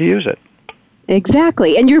 continue to use it.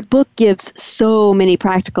 Exactly. And your book gives so many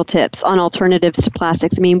practical tips on alternatives to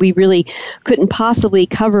plastics. I mean, we really couldn't possibly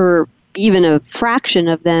cover even a fraction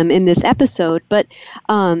of them in this episode, but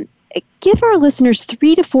give our listeners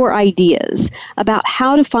 3 to 4 ideas about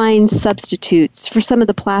how to find substitutes for some of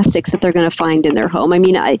the plastics that they're going to find in their home. I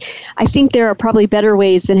mean, I think there are probably better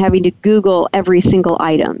ways than having to Google every single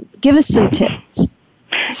item. Give us some tips.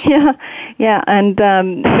 Yeah, and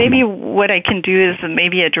maybe what I can do is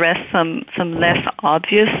maybe address some less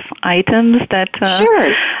obvious items that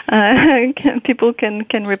people can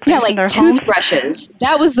replace in their homes. Yeah, like toothbrushes.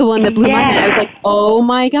 That was the one that blew my mind. I was like, oh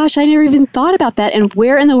my gosh, I never even thought about that. And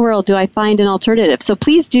where in the world do I find an alternative? So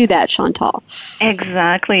please do that, Chantal.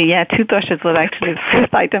 Exactly. Yeah, toothbrushes was actually the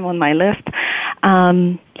first item on my list.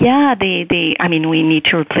 We need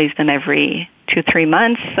to replace them every 2-3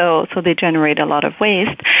 months, so they generate a lot of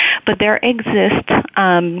waste. But there's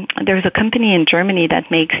a company in Germany that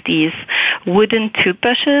makes these wooden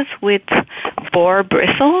toothbrushes with boar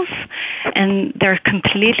bristles, and they're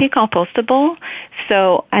completely compostable.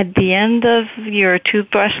 So at the end of your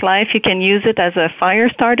toothbrush life, you can use it as a fire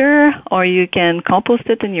starter, or you can compost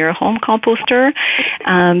it in your home composter.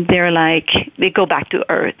 They go back to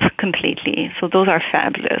earth completely. So those are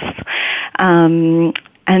fabulous.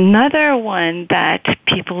 Another one that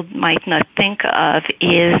people might not think of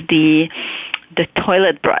is the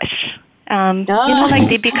toilet brush.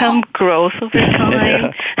 They become gross over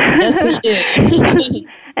time. Yes, we do.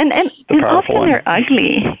 and often they're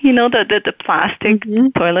ugly. The plastic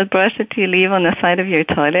toilet brush that you leave on the side of your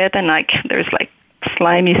toilet, and there's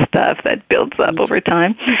slimy stuff that builds up over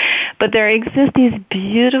time. But there exist these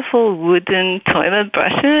beautiful wooden toilet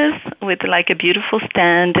brushes with a beautiful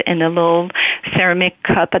stand and a little ceramic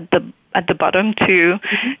cup at the bottom to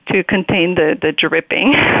contain the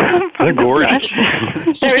dripping. They're gorgeous.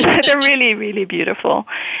 They're really, really beautiful.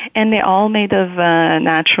 And they're all made of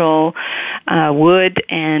natural wood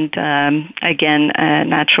and,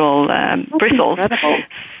 natural bristles. Incredible.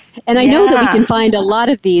 And I know that we can find a lot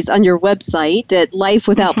of these on your website at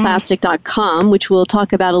lifewithoutplastic.com, which we'll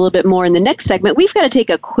talk about a little bit more in the next segment. We've got to take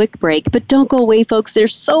a quick break, but don't go away, folks.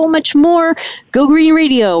 There's so much more. Go Green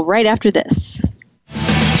Radio right after this.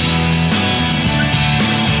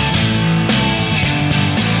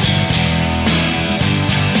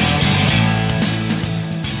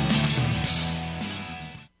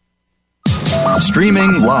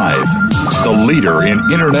 Streaming live, the leader in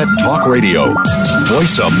Internet talk radio,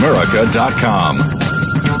 voiceamerica.com.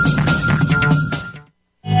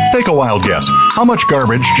 Take a wild guess. How much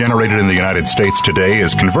garbage generated in the United States today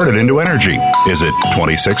is converted into energy? Is it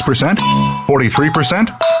 26%, 43%,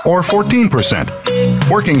 or 14%?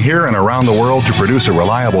 Working here and around the world to produce a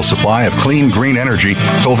reliable supply of clean, green energy,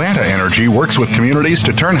 Covanta Energy works with communities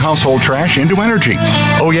to turn household trash into energy.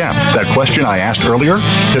 Oh yeah, that question I asked earlier?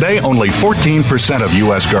 Today, only 14% of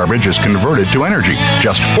U.S. garbage is converted to energy.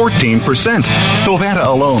 Just 14%. Covanta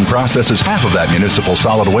alone processes half of that municipal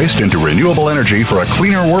solid waste into renewable energy for a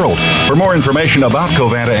cleaner world. For more information about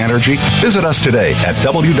Covanta Energy, visit us today at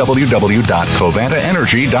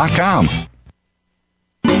www.covantaenergy.com.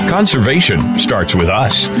 Conservation starts with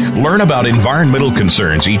us. Learn about environmental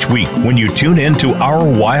concerns each week when you tune in to Our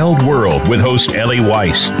Wild World with host Ellie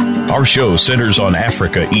Weiss. Our show centers on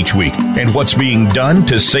Africa each week and what's being done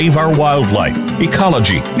to save our wildlife,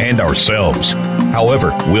 ecology, and ourselves.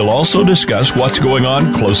 However, we'll also discuss what's going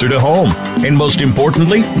on closer to home. And most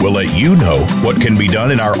importantly, we'll let you know what can be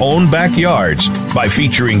done in our own backyards by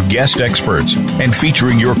featuring guest experts and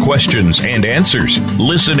featuring your questions and answers.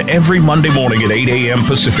 Listen every Monday morning at 8 a.m.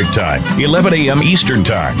 Pacific Time, 11 a.m. Eastern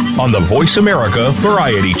Time on the Voice America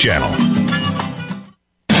Variety Channel.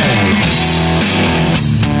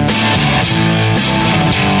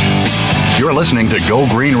 You're listening to Go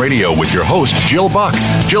Green Radio with your host, Jill Buck.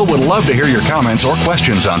 Jill would love to hear your comments or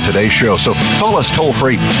questions on today's show, so call us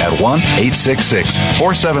toll-free at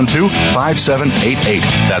 1-866-472-5788.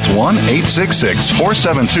 That's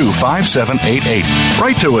 1-866-472-5788.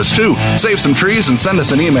 Write to us, too. Save some trees and send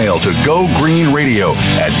us an email to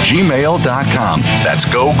gogreenradio@gmail.com. That's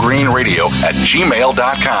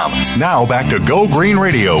gogreenradio@gmail.com. Now back to Go Green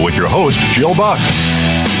Radio with your host, Jill Buck.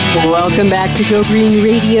 Welcome back to Go Green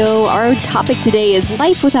Radio. Our topic today is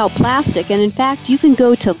life without plastic. And in fact, you can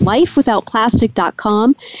go to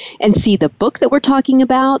lifewithoutplastic.com and see the book that we're talking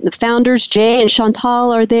about. The founders, Jay and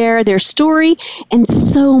Chantal, are there, their story, and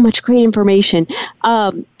so much great information.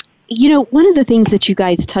 You know, one of the things that you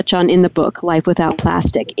guys touch on in the book, Life Without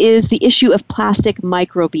Plastic, is the issue of plastic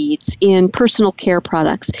microbeads in personal care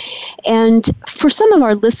products. And for some of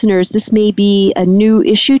our listeners, this may be a new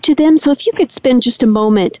issue to them. So if you could spend just a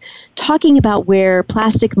moment talking about where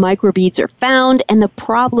plastic microbeads are found and the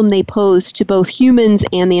problem they pose to both humans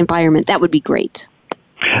and the environment, that would be great.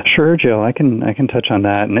 Sure, Jill. I can touch on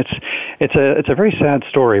that, and it's a very sad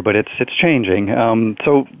story, but it's changing.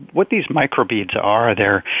 So what these microbeads are,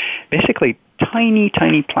 they're basically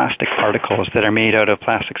tiny plastic particles that are made out of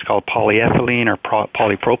plastics called polyethylene or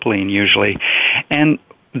polypropylene usually, and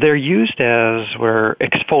they're used as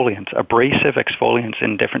exfoliants, abrasive exfoliants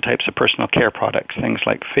in different types of personal care products, things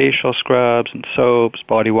like facial scrubs and soaps,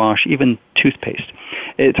 body wash, even toothpaste.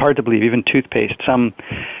 It's hard to believe, even toothpaste. Some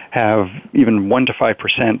have even 1 to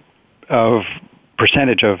 5% of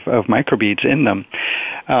percentage of microbeads in them.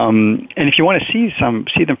 And if you want to see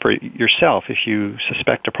them for yourself, if you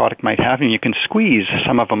suspect a product might have them, you can squeeze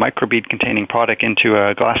some of a microbead-containing product into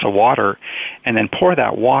a glass of water and then pour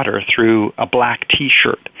that water through a black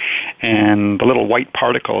T-shirt. And the little white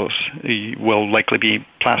particles will likely be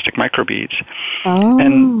plastic microbeads. Oh.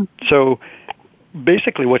 And so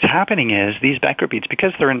basically what's happening is these microbeads,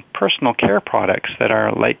 because they're in personal care products that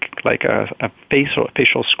are like a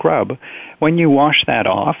facial scrub, when you wash that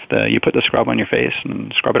off, you put the scrub on your face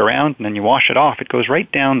and scrub it around, and then you wash it off, it goes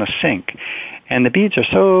right down the sink. And the beads are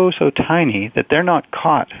so tiny that they're not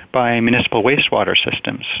caught by municipal wastewater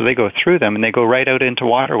systems. So they go through them and they go right out into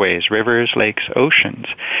waterways, rivers, lakes, oceans.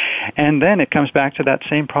 And then it comes back to that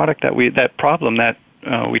same problem that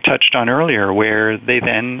we touched on earlier, where they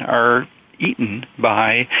then are eaten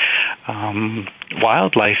by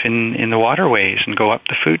wildlife in the waterways and go up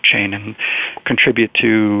the food chain and contribute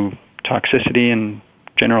to toxicity and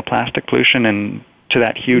general plastic pollution and to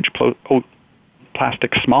that huge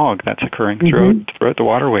plastic smog that's occurring throughout the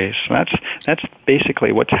waterways. So that's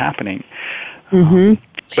basically what's happening. Mm-hmm.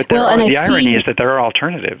 But the irony is that there are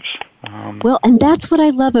alternatives. And that's what I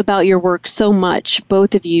love about your work so much,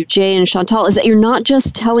 both of you, Jay and Chantal, is that you're not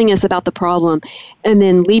just telling us about the problem and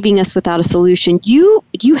then leaving us without a solution. You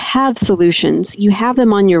have solutions. You have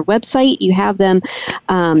them on your website. You have them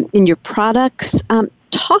in your products.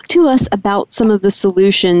 Talk to us about some of the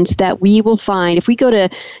solutions that we will find. If we go to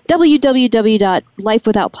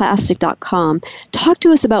www.lifewithoutplastic.com, talk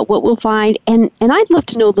to us about what we'll find. And I'd love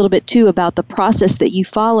to know a little bit, too, about the process that you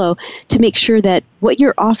follow to make sure that what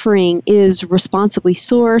you're offering is responsibly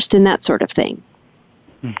sourced and that sort of thing.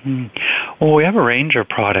 Mm-hmm. Well, we have a range of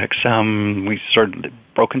products. We sort of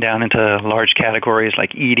broken down into large categories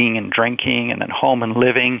like eating and drinking and then home and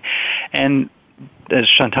living. And as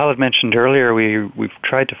Chantal had mentioned earlier, we've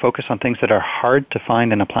tried to focus on things that are hard to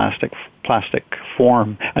find in a non-plastic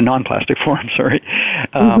form, sorry.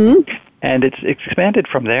 And it's expanded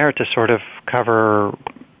from there to sort of cover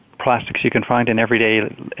plastics you can find in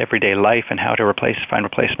everyday life and how to find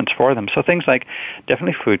replacements for them. So things like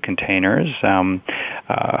definitely food containers,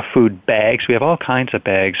 food bags. We have all kinds of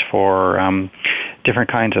bags for different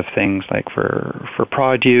kinds of things, like for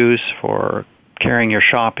produce, for carrying your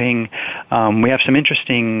shopping. We have some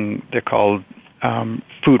interesting, they're called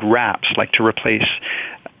food wraps, like to replace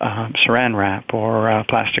saran wrap or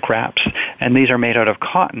plastic wraps, and these are made out of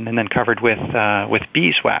cotton and then covered with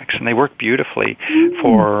beeswax, and they work beautifully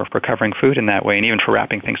for covering food in that way, and even for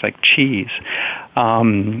wrapping things like cheese.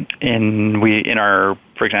 For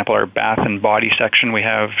example, our bath and body section, we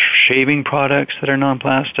have shaving products that are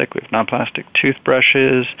non-plastic. We have non-plastic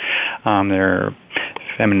toothbrushes. There are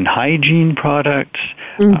feminine hygiene products,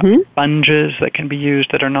 sponges that can be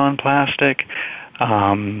used that are non-plastic.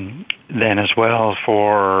 Then as well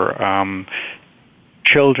for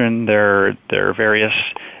children, there are various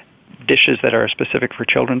dishes that are specific for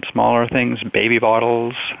children, smaller things, baby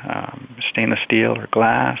bottles, stainless steel or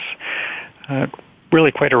glass,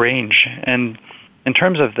 really quite a range. And in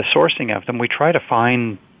terms of the sourcing of them, we try to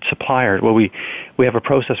find suppliers. Well, we have a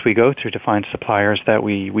process we go through to find suppliers that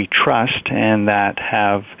we trust and that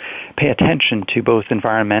pay attention to both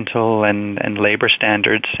environmental and labor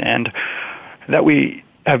standards, and that we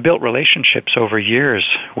have built relationships over years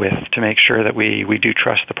with to make sure that we do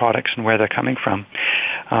trust the products and where they're coming from.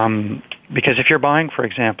 Because if you're buying, for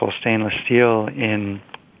example, stainless steel in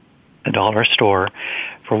a dollar store,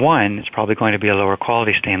 for one, it's probably going to be a lower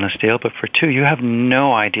quality stainless steel, but for two, you have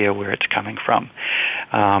no idea where it's coming from.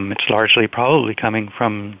 It's largely probably coming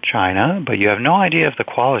from China, but you have no idea of the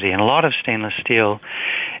quality. And a lot of stainless steel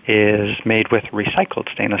is made with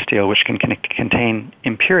recycled stainless steel, which can contain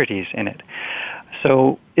impurities in it.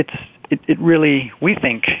 So it really, we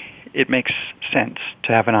think it makes sense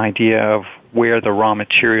to have an idea of where the raw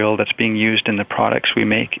material that's being used in the products we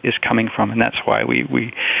make is coming from, and that's why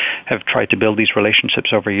we have tried to build these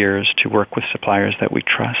relationships over years to work with suppliers that we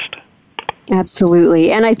trust.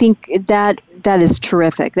 Absolutely, and I think that is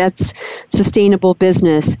terrific. That's sustainable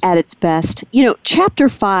business at its best. You know, Chapter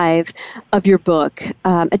 5 of your book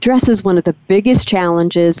addresses one of the biggest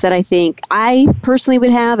challenges that I think I personally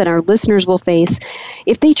would have and our listeners will face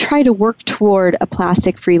if they try to work toward a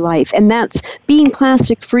plastic-free life, and that's being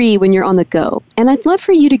plastic-free when you're on the go. And I'd love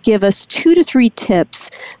for you to give us 2 to 3 tips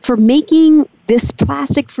for making this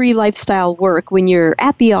plastic-free lifestyle work when you're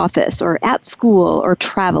at the office or at school or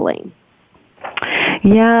traveling.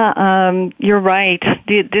 Yeah, you're right.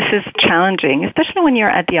 This is challenging, especially when you're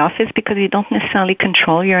at the office because you don't necessarily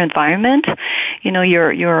control your environment. You know,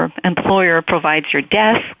 your employer provides your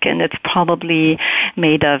desk, and it's probably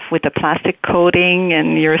made with a plastic coating,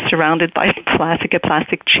 and you're surrounded by a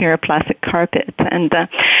plastic chair, plastic carpet. And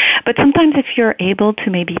but sometimes if you're able to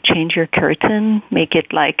maybe change your curtain, make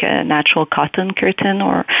it like a natural cotton curtain,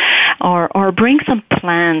 or bring some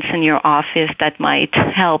plants in your office that might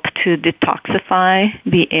help to detoxify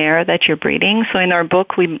the air that you're breathing. So in our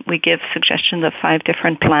book, we give suggestions of 5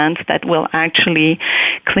 different plants that will actually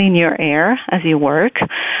clean your air as you work.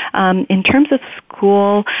 In terms of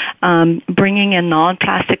school, bringing a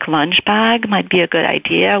non-plastic lunch bag might be a good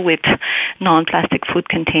idea with non-plastic food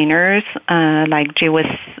containers, like Jay was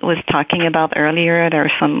talking about earlier. There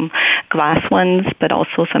are some glass ones, but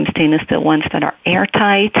also some stainless steel ones that are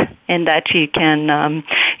airtight and that you can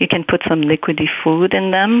put some liquidy food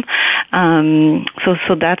in them.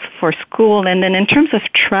 So that's for school. And then in terms of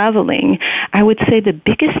traveling, I would say the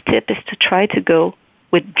biggest tip is to try to go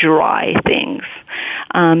with dry things.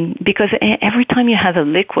 Because every time you have a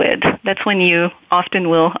liquid, that's when you often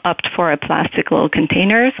will opt for a plastic little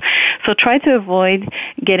containers. So try to avoid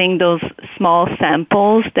getting those small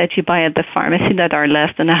samples that you buy at the pharmacy that are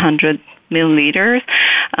less than 100 milliliters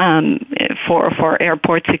for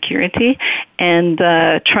airport security, and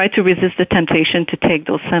try to resist the temptation to take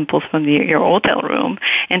those samples from your hotel room,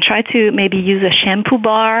 and try to maybe use a shampoo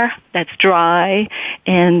bar that's dry,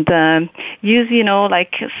 and use,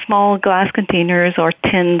 like small glass containers or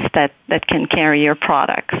tins that can carry your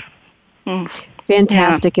products.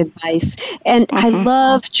 Fantastic advice. And I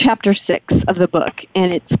love Chapter 6 of the book,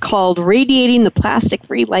 and it's called Radiating the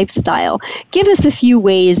Plastic-Free Lifestyle. Give us a few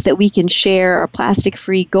ways that we can share our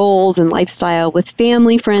plastic-free goals and lifestyle with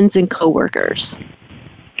family, friends, and coworkers.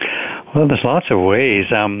 Well, there's lots of ways.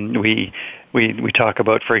 We talk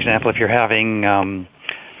about, for example, if you're having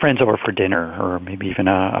friends over for dinner or maybe even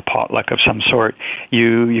a potluck of some sort,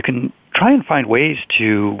 you can try and find ways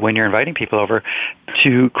to, when you're inviting people over,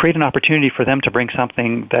 to create an opportunity for them to bring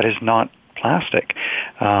something that is not plastic.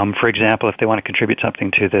 For example, if they want to contribute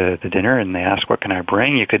something to the dinner and they ask, what can I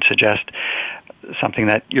bring? You could suggest something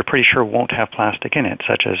that you're pretty sure won't have plastic in it,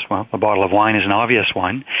 such as, well, a bottle of wine is an obvious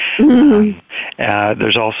one.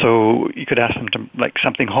 There's also, you could ask them to, like,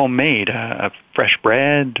 something homemade, a fresh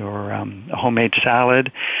bread or a homemade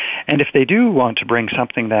salad. And if they do want to bring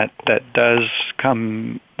something that does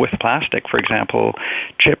come with plastic, for example,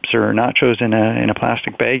 chips or nachos in a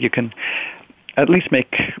plastic bag, you can at least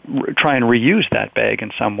try and reuse that bag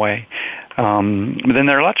in some way. But then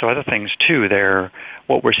there are lots of other things too.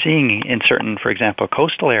 What we're seeing in certain, for example,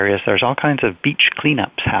 coastal areas, there's all kinds of beach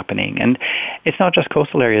cleanups happening. And it's not just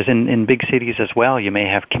coastal areas. In big cities as well, you may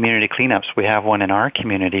have community cleanups. We have one in our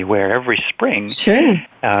community where every spring,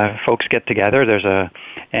 folks get together. It's a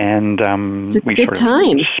good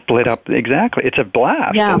time. Split up. Exactly. It's a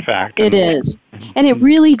blast, in fact. It is. And it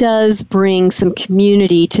really does bring some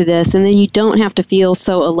community to this. And then you don't have to feel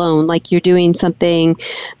so alone, like you're doing something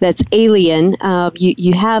that's alien.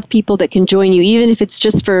 You have people that can join you, even if it's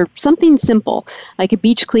just for something simple, like a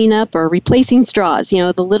beach cleanup or replacing straws.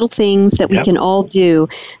 The little things that we can all do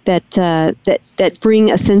that bring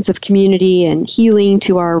a sense of community and healing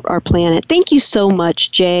to our planet. Thank you so much,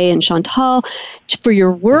 Jay and Chantal, for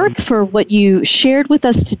your work, for what you shared with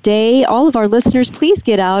us today. All of our listeners, please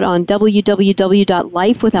get out on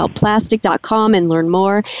www.lifewithoutplastic.com and learn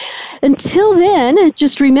more. Until then,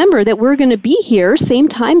 just remember that we're going to be here, same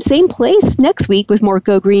time, same place, next week with more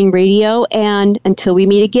Go Green Radio. And until we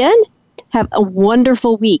meet again, have a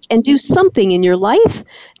wonderful week and do something in your life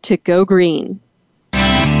to go green.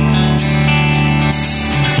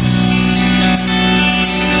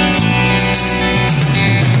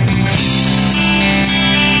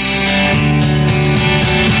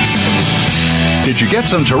 Did you get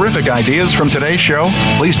some terrific ideas from today's show?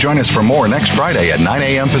 Please join us for more next Friday at 9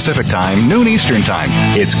 a.m. Pacific Time, noon Eastern Time.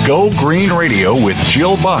 It's Go Green Radio with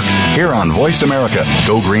Jill Buck here on Voice America.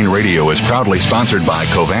 Go Green Radio is proudly sponsored by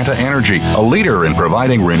Covanta Energy, a leader in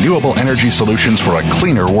providing renewable energy solutions for a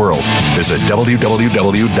cleaner world. Visit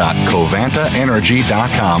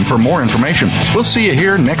www.covantaenergy.com for more information. We'll see you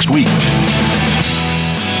here next week.